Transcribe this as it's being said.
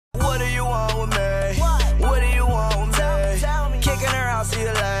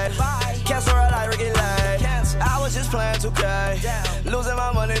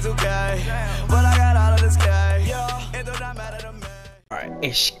Alright,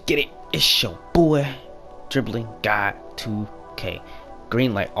 let's get it. It's your boy, Dribbling God 2K.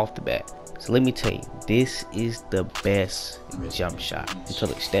 Green light off the bat. So let me tell you, this is the best jump shot. Until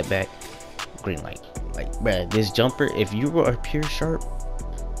like step back, green light. Like, bruh, this jumper, if you were a pure sharp,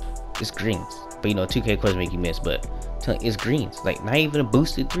 it's greens. But you know, 2K quests make you miss, but it's greens. Like, not even a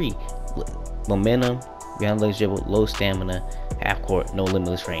boosted 3. Momentum, behind legs dribble, low stamina, half court, no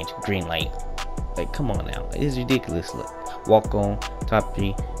limitless range, green light. Like, come on now, it's ridiculous. Look, walk on, top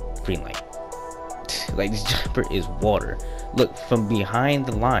 3, green light. Like, this jumper is water. Look, from behind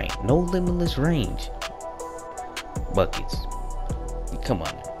the line, no limitless range, buckets. Come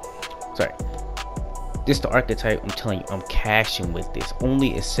on now. Sorry, this the Archetype. I'm telling you, I'm cashing with this.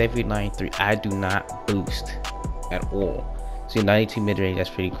 Only a 793. I do not boost at all. So 92 mid range, that's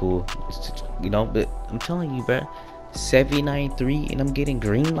pretty cool, you know. But I'm telling you, bro, 793, and I'm getting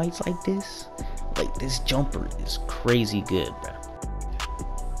green lights like this. Like, this jumper is crazy good, bro.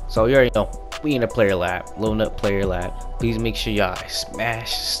 So you already know, we in a player lab, loading up player lab. Please make sure y'all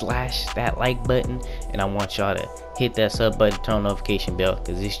slash that like button, and I want y'all to hit that sub button, turn on notification bell,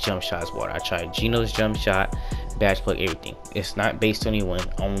 because this jump shot is water. I tried Gino's jump shot, badge plug, everything. It's not based on anyone.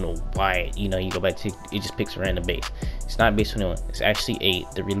 I don't know why, you know, you go back to it, just picks a random base. It's not based on anyone. It's actually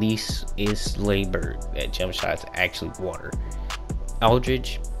 8. The release is labor. That jump shot is actually water.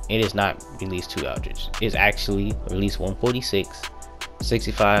 Aldridge, it is not release 2 Aldridge. It's actually release 146,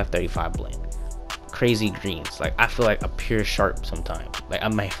 65, 35 blend. Crazy greens. Like, I feel like a pure sharp sometimes. Like, I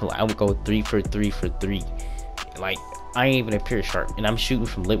might feel like I would go 3 for 3 for 3. Like, I ain't even a pure sharp, and I'm shooting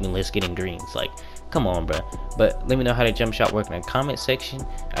from limitless getting greens. Like, come on, bro. But let me know how the jump shot work in the comment section.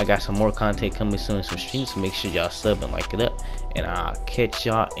 I got some more content coming soon, some streams, so make sure y'all sub and like it up, and I'll catch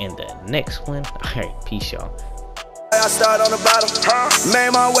y'all in the next one. All right, peace, y'all. I start on the bottom, made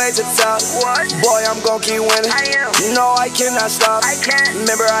my way to the top. What? Boy, I'm gon' keep winning. I am. No, I cannot stop. I can't.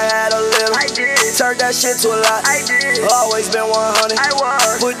 Remember, I had a little. I did. Turned that shit to a lot. I did. Always been 100. I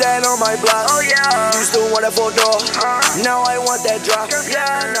was. Put that on my block. Oh yeah. Used to want that 4 door. Now I want that drop.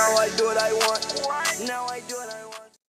 Yeah. Now I do what I want. What? Now I do.